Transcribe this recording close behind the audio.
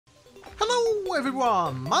Hello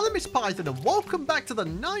everyone, my name is Python and welcome back to the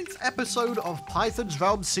 9th episode of Python's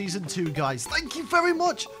Realm Season 2, guys. Thank you very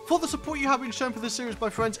much for the support you have been shown for this series, my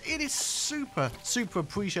friends. It is super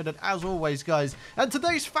appreciated as always, guys. And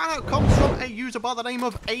today's fan art comes from a user by the name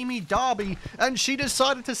of Amy Darby, and she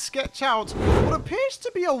decided to sketch out what appears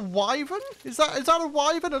to be a wyvern. Is that a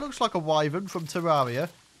wyvern? It looks like a wyvern from Terraria.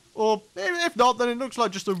 Or if not, then it looks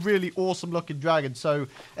like just a really awesome looking dragon. So,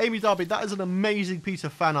 Amy Darby, that is an amazing piece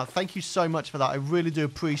of fan art. Thank you so much for that. I really do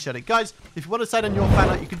appreciate it. Guys, if you want to send in your fan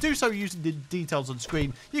art, you can do so using the details on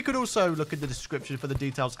screen. You could also look in the description for the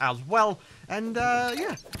details as well. And,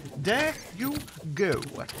 yeah, there you go.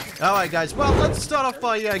 Alright, guys, well, let's start off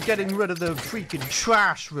by getting rid of the freaking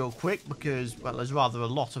trash real quick. Because, well, there's rather a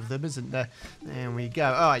lot of them, isn't there? There we go.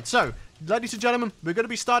 Alright, so, ladies and gentlemen, we're going to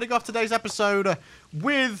be starting off today's episode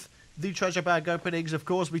with the treasure bag openings. Of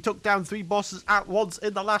course, we took down 3 bosses at once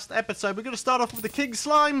in the last episode. We're going to start off with the King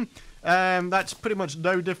Slime. That's pretty much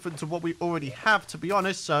no different to what we already have, to be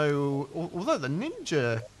honest. So, although the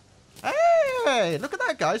ninja... Hey, look at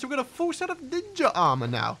that, guys. We've got a full set of ninja armor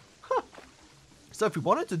now. Huh. So if we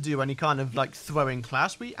wanted to do any kind of, like, throwing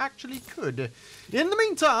class, we actually could. In the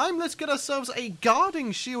meantime, let's get ourselves a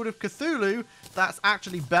guarding shield of Cthulhu. That's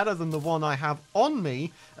actually better than the one I have on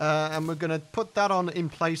me. And we're going to put that on in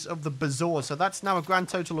place of the Bazaar. So that's now a grand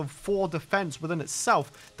total of 4 defense within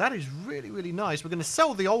itself. That is really nice. We're going to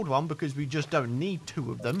sell the old one because we just don't need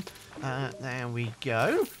 2 of them. There we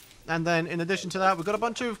go. And then, in addition to that, we've got a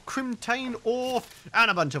bunch of Crimtane ore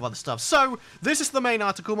and a bunch of other stuff. So, this is the main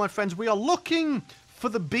article, my friends. We are looking for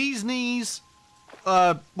the bee's knees.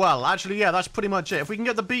 Well, actually, yeah, that's pretty much it. If we can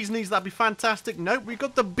get the bee's knees, that'd be fantastic. Nope, we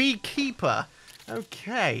got the beekeeper.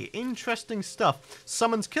 Okay, interesting stuff.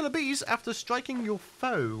 Summons killer bees after striking your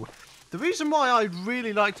foe. The reason why I'd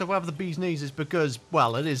really like to have the bee's knees is because,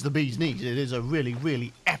 well, it is the bee's knees. It is a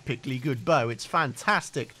really epically good bow. It's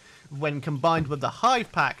fantastic when combined with the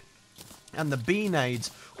hive pack and the bee nades,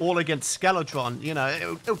 all against Skeletron. You know,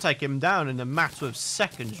 it'll take him down in a matter of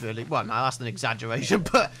seconds, really. Well, no, that's an exaggeration,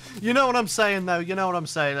 but you know what I'm saying, though. You know what I'm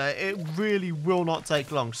saying. It really will not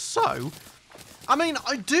take long. So, I mean,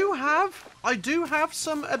 I do have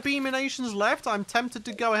some Abeeminations left. I'm tempted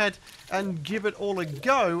to go ahead and give it all a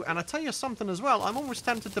go. And I tell you something as well. I'm always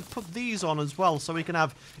tempted to put these on as well, so we can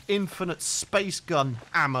have infinite space gun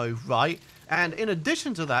ammo, right? And in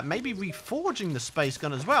addition to that, maybe reforging the space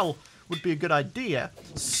gun as well would be a good idea.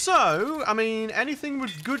 So, I mean, anything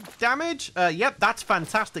with good damage? Yep, that's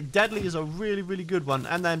fantastic. Deadly is a really good one.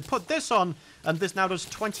 And then put this on, and this now does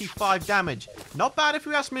 25 damage. Not bad if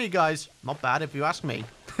you ask me, guys. Not bad if you ask me.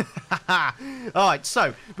 Alright,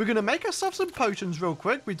 so we're going to make ourselves some potions real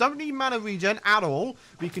quick. We don't need mana regen at all.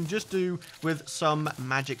 We can just do with some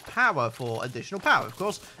magic power for additional power, of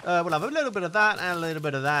course. We'll have a little bit of that and a little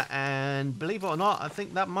bit of that. And believe it or not, I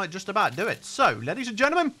think that might just about do it. So, ladies and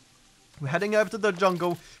gentlemen, we're heading over to the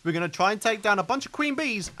jungle. We're going to try and take down a bunch of queen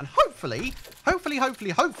bees. And hopefully,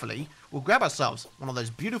 we'll grab ourselves one of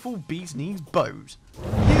those beautiful bee's knees bows.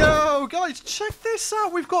 Yo, guys, check this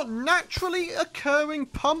out. We've got naturally occurring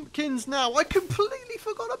pumpkins now. I completely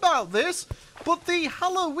forgot about this. But the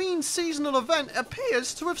Halloween seasonal event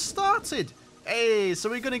appears to have started. Hey,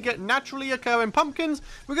 so we're going to get naturally occurring pumpkins.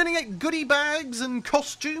 We're going to get goodie bags and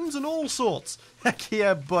costumes and all sorts. Heck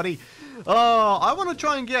yeah, buddy. Oh, I want to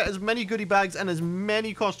try and get as many goodie bags and as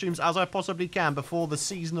many costumes as I possibly can before the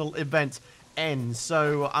seasonal event ends.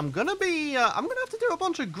 So I'm going to have to do a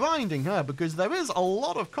bunch of grinding here because there is a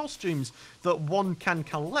lot of costumes that one can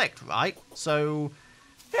collect, right? So,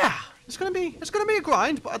 yeah. It's gonna be a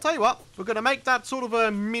grind, but I'll tell you what, we're gonna make that sort of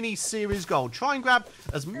a mini-series goal. Try and grab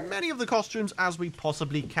as many of the costumes as we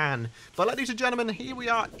possibly can. But ladies and gentlemen, here we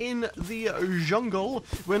are in the jungle.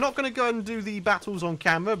 We're not gonna go and do the battles on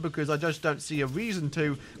camera because I just don't see a reason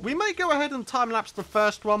to. We may go ahead and time-lapse the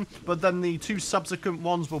first one, but then the 2 subsequent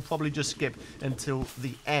ones we'll probably just skip until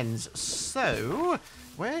the ends. So,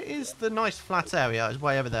 where is the nice flat area? It's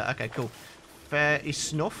way over there. Okay, cool. Fair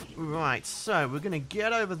enough. Right, so we're going to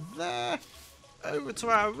get over there, over to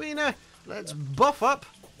our arena. Let's buff up,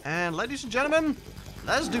 and ladies and gentlemen,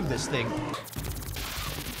 let's do this thing.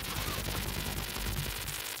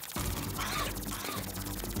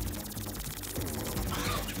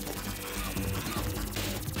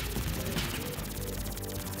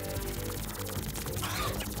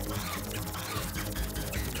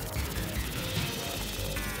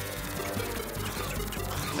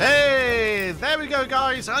 Hey, there we go,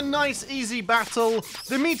 guys. A nice, easy battle.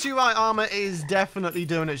 The meteorite armor is definitely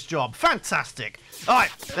doing its job. Fantastic. All right,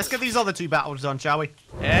 let's get these other 2 battles done, shall we?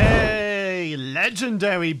 Hey, a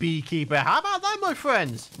legendary beekeeper. How about that, my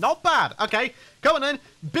friends? Not bad. Okay, come on then.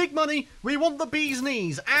 Big money. We want the bee's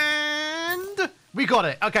knees. And we got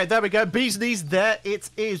it. Okay, there we go. Bee's knees. There it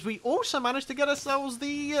is. We also managed to get ourselves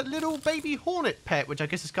the little baby hornet pet, which I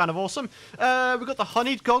guess is kind of awesome. We got the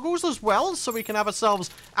honeyed goggles as well, so we can have ourselves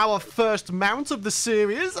our first mount of the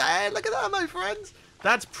series. Hey, look at that, my friends.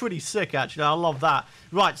 That's pretty sick, actually. I love that.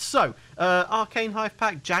 Right, so, Arcane Hive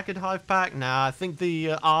Pack, Jagged Hive Pack. Nah, I think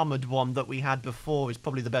the Armored one that we had before is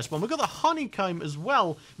probably the best one. We've got the Honeycomb as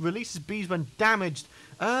well. Releases bees when damaged.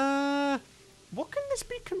 What can this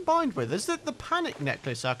be combined with? Is it the Panic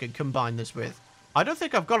Necklace I could combine this with? I don't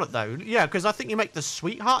think I've got it, though. Yeah, because I think you make the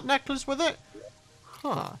Sweetheart Necklace with it.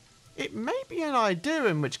 Huh. It may be an idea,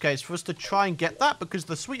 in which case, for us to try and get that, because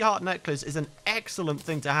the Sweetheart Necklace is an excellent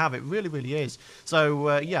thing to have. It really, really is.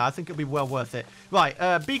 So, yeah, I think it'll be well worth it. Right,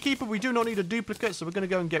 Beekeeper, we do not need a duplicate, so we're going to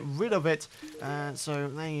go and get rid of it. So,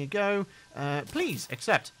 there you go. Please,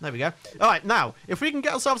 accept. There we go. All right, now, if we can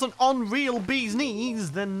get ourselves an unreal bee's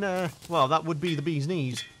knees, then, well, that would be the bee's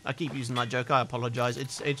knees. I keep using that joke. I apologize.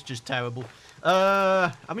 It's just terrible.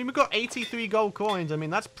 I mean, we've got 83 gold coins. I mean,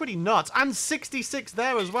 that's pretty nuts. And 66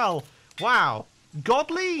 there as well. Wow.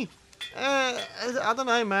 Godly? I don't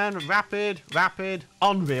know, man. Rapid,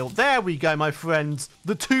 unreal. There we go, my friends.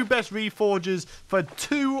 The two best reforges for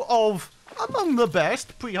two of among the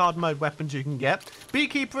best pre-hard mode weapons you can get.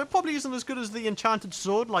 Beekeeper, it probably isn't as good as the enchanted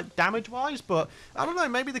sword, like damage-wise, but I don't know,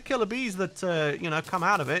 maybe the killer bees that, you know, come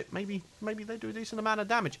out of it, maybe they do a decent amount of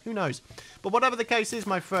damage. Who knows? But whatever the case is,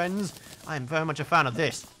 my friends, I am very much a fan of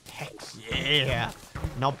this. Heck yeah.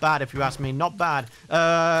 Not bad, if you ask me. Not bad.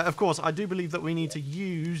 Of course, I do believe that we need to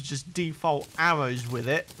use just default arrows with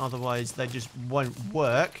it. Otherwise, they just won't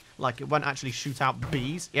work. Like, it won't actually shoot out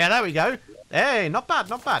bees. Yeah, there we go. Hey, not bad,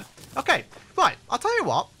 not bad. Okay, right. I'll tell you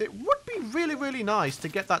what. It would be really, really nice to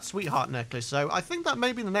get that Sweetheart Necklace. So I think that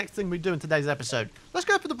may be the next thing we do in today's episode. Let's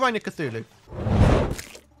go for the Brain of Cthulhu.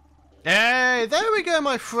 Hey, there we go,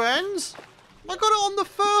 my friends. I got it on the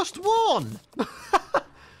first one.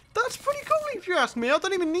 That's pretty cool, if you ask me. I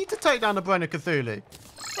don't even need to take down the Brain of Cthulhu.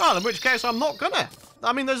 Well, in which case, I'm not gonna.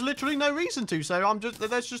 I mean, there's literally no reason to, so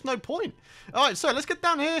there's just no point. All right, so let's get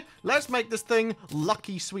down here. Let's make this thing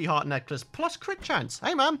Lucky Sweetheart Necklace plus crit chance.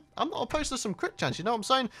 Hey, man, I'm not opposed to some crit chance, you know what I'm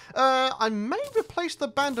saying? I may replace the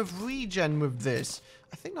Band of Regen with this.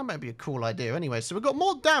 I think that might be a cool idea anyway. So we've got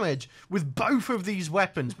more damage with both of these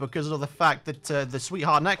weapons because of the fact that the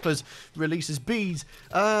Sweetheart Necklace releases bees.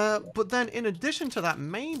 But then in addition to that,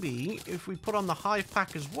 maybe if we put on the Hive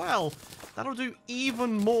Pack as well, that'll do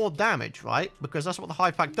even more damage, right? Because that's what the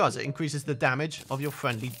Hive Pack does. It increases the damage of your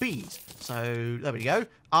friendly bees. So there we go.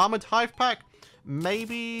 Armored Hive Pack.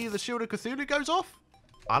 Maybe the Shield of Cthulhu goes off?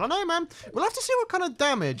 I don't know, man. We'll have to see what kind of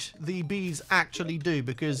damage the bees actually do,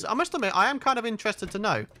 because I must admit, I am kind of interested to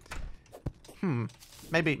know.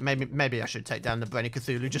 Maybe I should take down the Brain of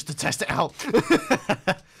Cthulhu just to test it out.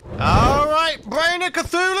 All right, Brain of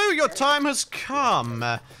Cthulhu, your time has come.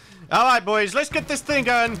 All right, boys, let's get this thing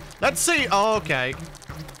going. Let's see. Oh, okay.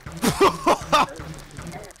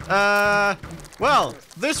 Well,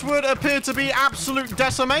 this would appear to be absolute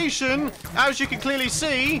decimation, as you can clearly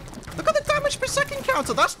see. Look at the damage per second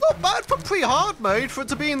counter. That's not bad for pre-hard mode for it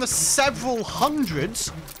to be in the several hundreds.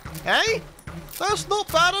 Hey? That's not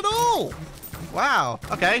bad at all. Wow.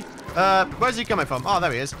 Okay. Where's he coming from? Oh,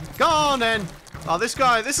 there he is. Go on, then. Oh, this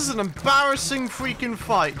guy, this is an embarrassing freaking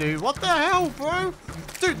fight, dude. What the hell, bro?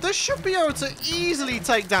 Dude, this should be able to easily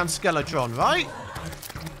take down Skeletron, right?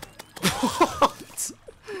 What?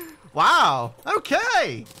 Wow.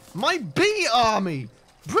 Okay. My bee army.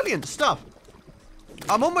 Brilliant stuff.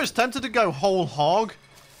 I'm almost tempted to go whole hog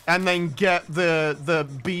and then get the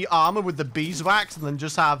bee armor with the beeswax and then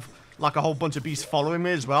just have like a whole bunch of bees following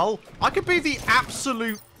me as well. I could be the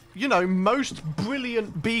absolute, you know, most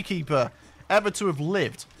brilliant beekeeper ever to have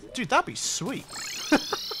lived. Dude, that'd be sweet.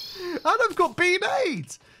 And I've got bee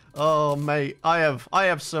nades. Oh, mate, I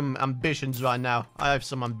have some ambitions right now. I have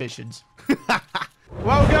some ambitions.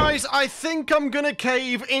 Well, guys, I think I'm gonna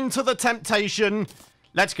cave into the temptation.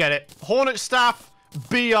 Let's get it. Hornet staff.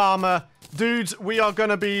 Bee armor. Dudes, we are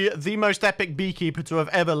going to be the most epic beekeeper to have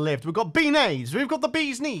ever lived. We've got bee nades, we've got the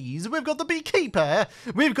bee's knees, we've got the beekeeper,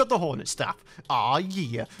 we've got the hornet staff. Ah,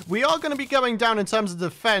 yeah. We are going to be going down in terms of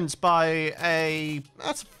defense by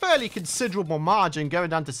that's a fairly considerable margin, going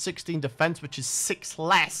down to 16 defense, which is 6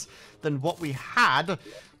 less than what we had.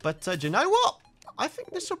 But do you know what? I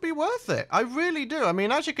think this will be worth it. I really do. I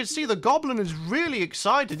mean, as you can see, the goblin is really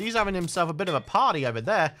excited. He's having himself a bit of a party over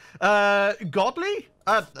there. Godly?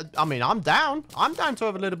 I mean, I'm down. I'm down to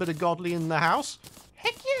have a little bit of godly in the house.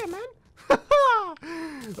 Heck yeah, man.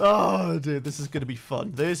 Oh, dude, this is going to be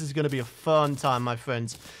fun. This is going to be a fun time, my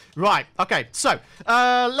friends. Right, okay, so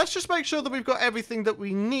let's just make sure that we've got everything that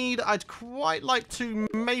we need. I'd quite like to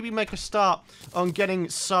maybe make a start on getting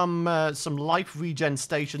some life regen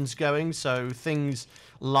stations going. So things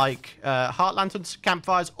like heart lanterns,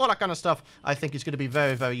 campfires, all that kind of stuff, I think is going to be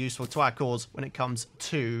very, very useful to our cause when it comes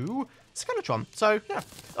to Skeletron. So, yeah.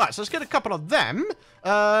 Alright, so let's get a couple of them.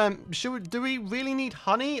 Do we really need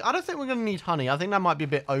honey? I don't think we're going to need honey. I think that might be a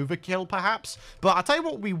bit overkill, perhaps. But I'll tell you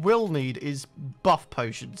what we will need is buff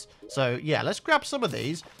potions. So, yeah, let's grab some of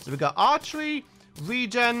these. So, we've got archery,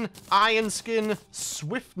 regen, iron skin,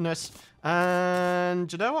 swiftness,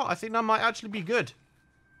 and you know what? I think that might actually be good.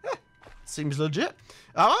 Yeah, seems legit.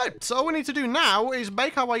 Alright, so all we need to do now is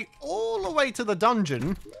make our way all the way to the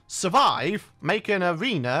dungeon, survive, make an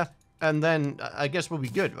arena, and then I guess we'll be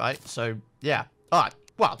good, right? So, yeah. Alright.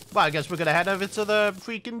 Well, I guess we're going to head over to the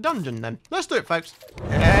freaking dungeon then. Let's do it, folks.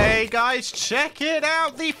 Hey, guys, check it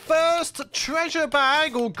out. The first treasure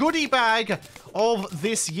bag or goodie bag of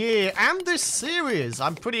this year and this series.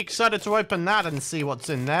 I'm pretty excited to open that and see what's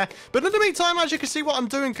in there. But in the meantime, as you can see, what I'm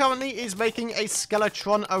doing currently is making a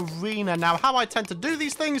Skeletron arena. Now, how I tend to do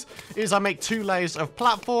these things is I make 2 layers of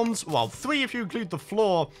platforms. Well, 3 if you include the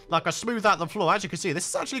floor. Like, I smooth out the floor. As you can see, this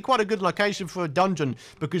is actually quite a good location for a dungeon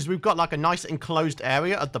because we've got, like, a nice enclosed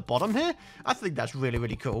area at the bottom here. I think that's really,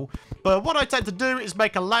 really cool. But what I tend to do is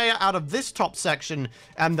make a layer out of this top section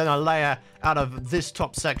and then a layer out of this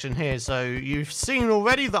top section here. So you've seen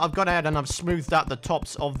already that I've gone ahead and I've smoothed out the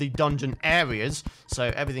tops of the dungeon areas.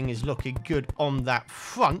 So everything is looking good on that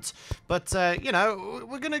front. But, you know,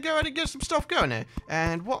 we're going to go ahead and get some stuff going here.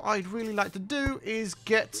 And what I'd really like to do is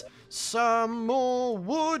get some more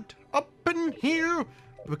wood up in here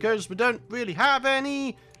because we don't really have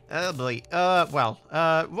any. Oh boy. What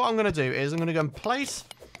I'm going to do is I'm going to go and place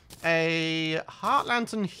a heart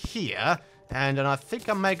lantern here. And then I think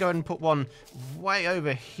I may go ahead and put one way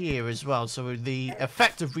over here as well. So the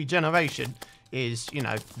effect of regeneration is, you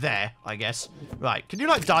know, there, I guess. Right. Can you,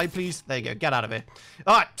 like, die, please? There you go. Get out of here.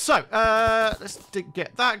 All right. So, let's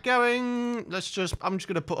get that going. I'm just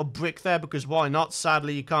going to put a brick there because why not?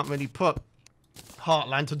 Sadly, you can't really put heart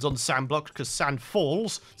lanterns on sand blocks because sand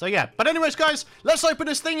falls. So, yeah. But anyways, guys, let's open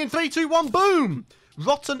this thing in 3, 2, 1. Boom!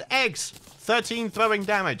 Rotten eggs. 13 throwing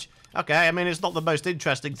damage. Okay, I mean, it's not the most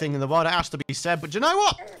interesting thing in the world, it has to be said, but you know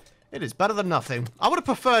what? It is better than nothing. I would have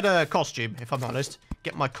preferred a costume, if I'm honest.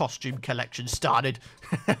 Get my costume collection started.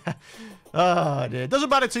 Oh, dear. Doesn't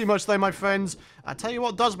matter too much, though, my friends. I tell you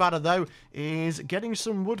what does matter, though, is getting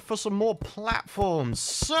some wood for some more platforms.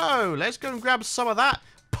 So, let's go and grab some of that.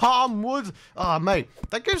 Palm wood. Oh, mate,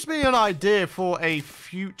 that gives me an idea for a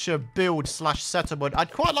future build / settlement.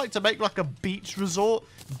 I'd quite like to make like a beach resort,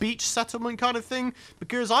 beach settlement kind of thing,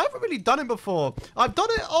 because I haven't really done it before. I've done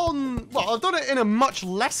it on, well, I've done it in a much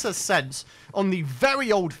lesser sense on the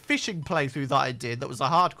very old fishing playthrough that I did. That was a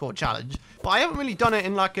hardcore challenge, but I haven't really done it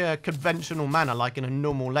in like a conventional manner, like in a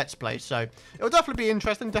normal Let's Play. So it'll definitely be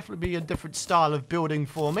interesting, definitely be a different style of building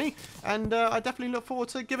for me, and I definitely look forward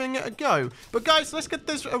to giving it a go. But guys, let's get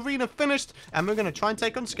this arena finished, and we're going to try and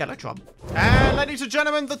take on Skeletron. And ladies and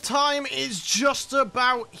gentlemen, the time is just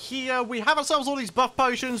about here. We have ourselves all these buff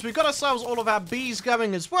potions. We've got ourselves all of our bees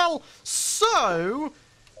going as well. So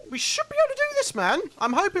we should be able to do this, man.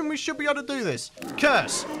 I'm hoping we should be able to do this.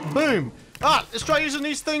 Curse. Boom. Ah, let's try using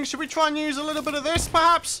these things. Should we try and use a little bit of this,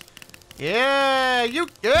 perhaps? Yeah, you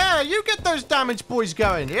get those damage boys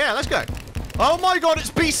going. Yeah, let's go. Oh my god,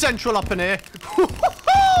 it's Bee Central up in here.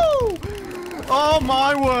 Oh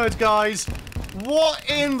my word, guys. What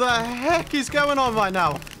in the heck is going on right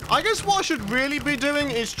now? I guess what I should really be doing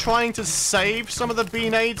is trying to save some of the bee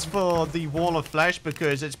nades for the wall of flesh,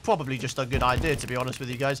 because it's probably just a good idea, to be honest with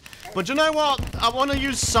you guys. But you know what? I want to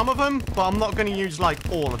use some of them, but I'm not going to use, like,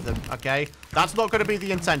 all of them, okay? That's not going to be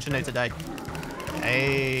the intention here today.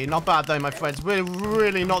 Hey, not bad, though, my friends. We're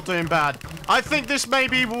really not doing bad. I think this may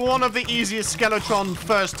be one of the easiest Skeletron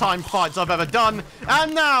first-time fights I've ever done.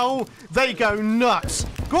 And now, they go nuts.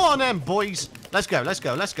 Go on then, boys. Let's go, let's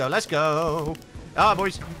go, let's go, let's go. Ah,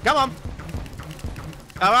 boys, come on.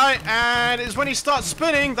 All right, and it's when he starts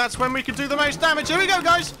spinning, that's when we can do the most damage. Here we go,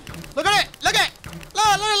 guys. Look at it, look at it. Look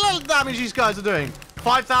at the damage these guys are doing.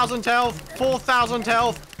 5,000 health, 4,000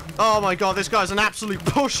 health. Oh my god, this guy's an absolute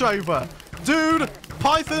pushover. Dude,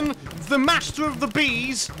 Python, the master of the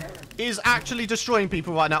bees, is actually destroying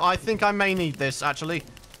people right now. I think I may need this, actually.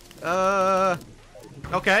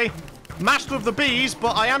 Okay. Master of the bees,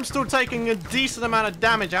 but I am still taking a decent amount of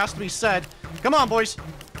damage, it has to be said. Come on, boys.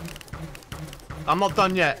 I'm not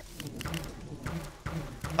done yet.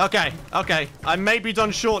 Okay, okay. I may be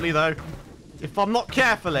done shortly, though. if I'm not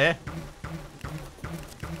careful here.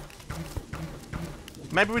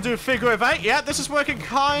 Maybe we do a figure of 8. Yeah, this is working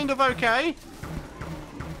kind of okay.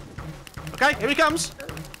 Okay, here he comes.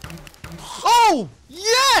 Oh,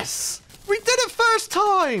 yes! We did it first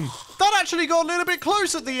time! That actually got a little bit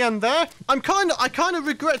close at the end there. I kind of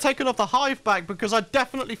regret taking off the hive back because I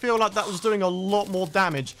definitely feel like that was doing a lot more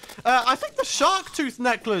damage. I think the shark tooth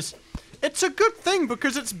necklace, it's a good thing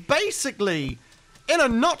because it's basically, in a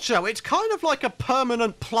nutshell, it's kind of like a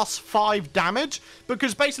permanent +5 damage,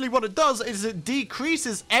 because basically what it does is it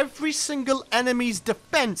decreases every single enemy's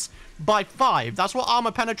defense by 5. That's what armor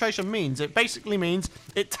penetration means. It basically means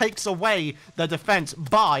it takes away their defense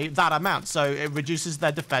by that amount. So it reduces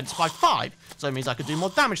their defense by 5. So it means I could do more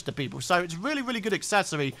damage to people. So it's really, really good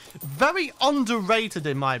accessory. Very underrated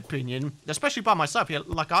in my opinion, especially by myself. Yeah,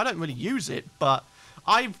 like, I don't really use it, but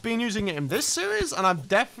I've been using it in this series, and I've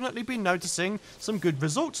definitely been noticing some good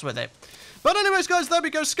results with it. But anyways, guys, there we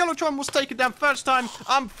go. Skeletron was taken down first time.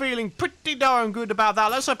 I'm feeling pretty darn good about that.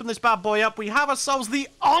 Let's open this bad boy up. We have ourselves the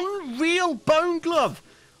Unreal Bone Glove.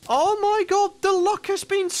 Oh my god, the luck has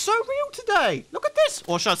been so real today. Look at this.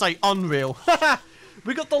 Or should I say unreal?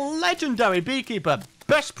 We got the legendary Beekeeper.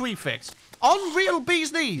 Best prefix. Unreal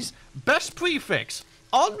Bee's Knees. Best prefix.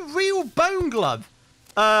 Unreal Bone Glove.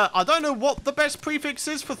 I don't know what the best prefix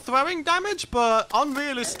is for throwing damage, but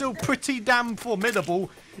Unreal is still pretty damn formidable.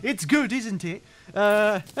 It's good, isn't it?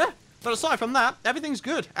 Yeah. But aside from that, everything's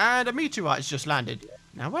good. And a meteorite's just landed.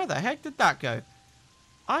 Now, where the heck did that go?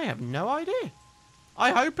 I have no idea.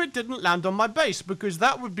 I hope it didn't land on my base, because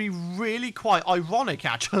that would be really quite ironic,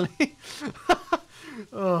 actually.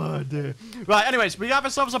 Oh, dear. Right, anyways, we have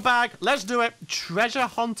ourselves a bag. Let's do it. Treasure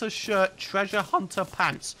Hunter shirt, Treasure Hunter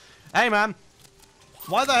pants. Hey, man.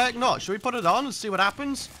 Why the heck not? Should we put it on and see what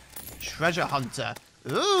happens? Treasure Hunter.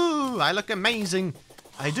 Ooh, I look amazing.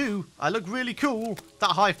 I do. I look really cool.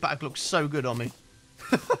 That hive bag looks so good on me.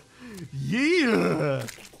 Yeah.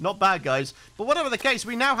 Not bad, guys. But whatever the case,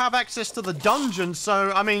 we now have access to the dungeon.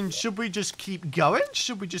 So, I mean, should we just keep going?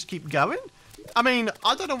 Should we just keep going? I mean,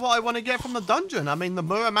 I don't know what I want to get from the dungeon. I mean, the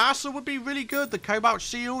Muramasa would be really good. The Cobalt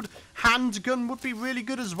Shield handgun would be really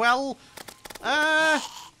good as well. I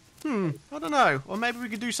don't know. Or maybe we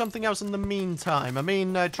could do something else in the meantime. I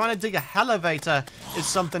mean, trying to dig a elevator is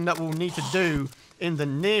something that we'll need to do in the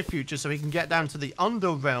near future so we can get down to the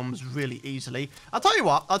under realms really easily. I'll tell you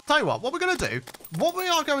what. What we're going to do, what we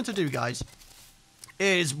are going to do, guys,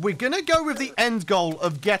 is we're going to go with the end goal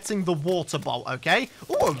of getting the water bolt, okay?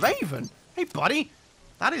 Oh, a raven. Hey, buddy.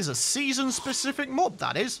 That is a season-specific mob,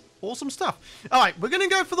 that is. Awesome stuff. All right, we're going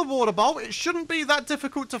to go for the water bolt. It shouldn't be that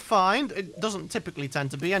difficult to find. It doesn't typically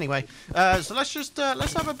tend to be anyway. So let's just,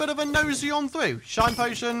 let's have a bit of a nosy on through. Shine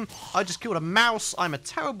potion. I just killed a mouse. I'm a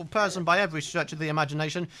terrible person by every stretch of the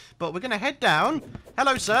imagination. But we're going to head down.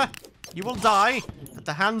 Hello, sir. You will die at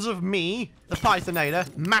the hands of me, the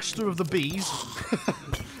Pythonator, master of the bees.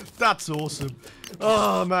 That's awesome.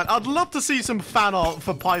 Oh, man. I'd love to see some fan art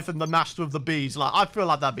for Python, the master of the bees. Like, I feel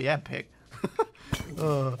like that'd be epic.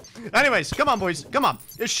 Anyways, come on, boys. Come on.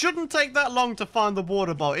 It shouldn't take that long to find the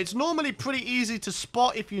water bolt. It's normally pretty easy to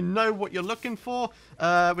spot if you know what you're looking for.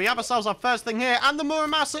 We have ourselves our first thing here, and the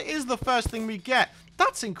Muramasa is the first thing we get.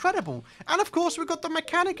 That's incredible. And, of course, we've got the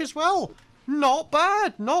mechanic as well. Not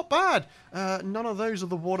bad. Not bad. None of those are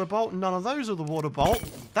the water bolt. None of those are the water bolt.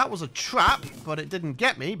 That was a trap, but it didn't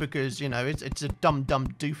get me because, you know, it's a dumb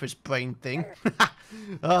doofus brain thing.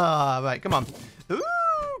 Right, come on. Ooh,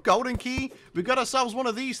 golden key. We got ourselves one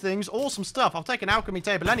of these things. Awesome stuff. I'll take an alchemy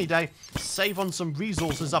table any day. Save on some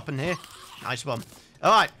resources up in here. Nice one.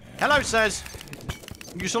 All right. Hello, says.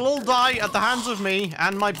 You shall all die at the hands of me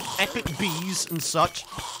and my epic bees and such.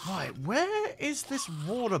 Right, where is this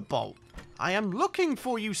water bolt? I am looking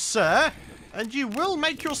for you, sir, and you will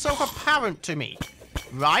make yourself apparent to me.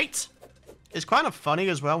 Right? It's kind of funny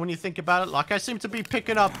as well when you think about it. Like, I seem to be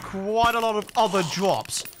picking up quite a lot of other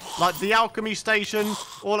drops. Like the alchemy station,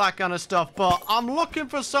 all that kind of stuff. But I'm looking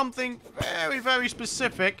for something very, very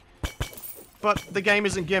specific. But the game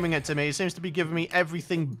isn't giving it to me. It seems to be giving me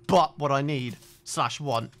everything but what I need. /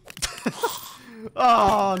 want.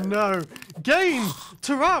 Oh, no. Game!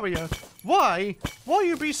 Terraria! Why? Why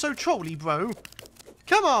you be so trolly, bro?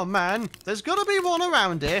 Come on, man. There's got to be one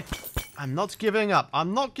around here. I'm not giving up.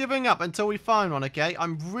 I'm not giving up until we find one, okay?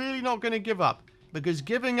 I'm really not going to give up. Because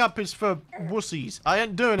giving up is for wussies. I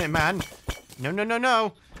ain't doing it, man. No, no, no,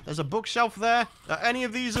 no. There's a bookshelf there. Are any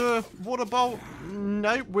of these a water bolt?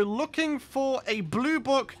 No. We're looking for a blue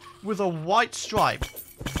book with a white stripe.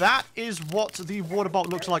 That is what the water bolt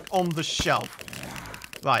looks like on the shelf.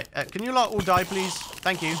 Right. Can you lot all die, please?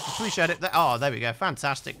 Thank you. Appreciate it. Oh, there we go.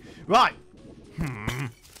 Fantastic. Right.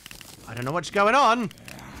 I don't know what's going on,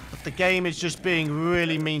 but the game is just being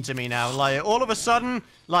really mean to me now. Like, all of a sudden,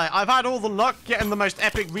 like, I've had all the luck getting the most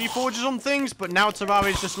epic reforges on things, but now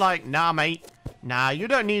Terraria's just like, nah, mate. Nah, you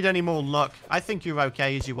don't need any more luck. I think you're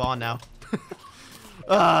okay as you are now.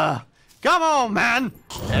 Come on, man.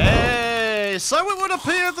 Hey, so it would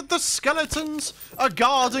appear that the skeletons are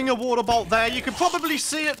guarding a water bolt there. You can probably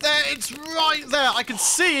see it there. It's right there. I can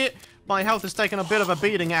see it. My health has taken a bit of a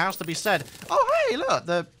beating, it has to be said. Oh, hey, look,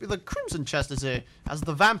 the crimson chest is here. Has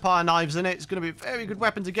the vampire knives in it. It's going to be a very good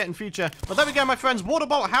weapon to get in future. But there we go, my friends. Water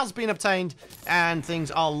bolt has been obtained, and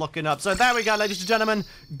things are looking up. So there we go, ladies and gentlemen.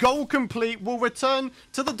 Goal complete. We'll return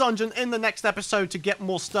to the dungeon in the next episode to get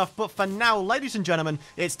more stuff. But for now, ladies and gentlemen,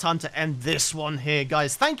 it's time to end this one here,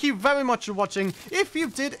 guys. Thank you very much for watching. If you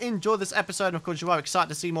did enjoy this episode, and of course you are excited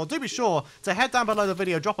to see more, do be sure to head down below the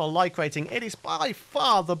video, drop a like rating. It is by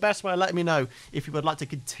far the best way of letting me know if you would like to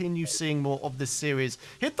continue seeing more of this series.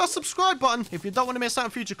 Hit that subscribe button if you don't want to miss out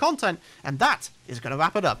on future content, and that is going to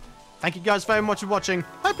wrap it up. Thank you guys very much for watching.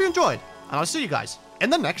 Hope you enjoyed, and I'll see you guys in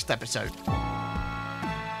the next episode.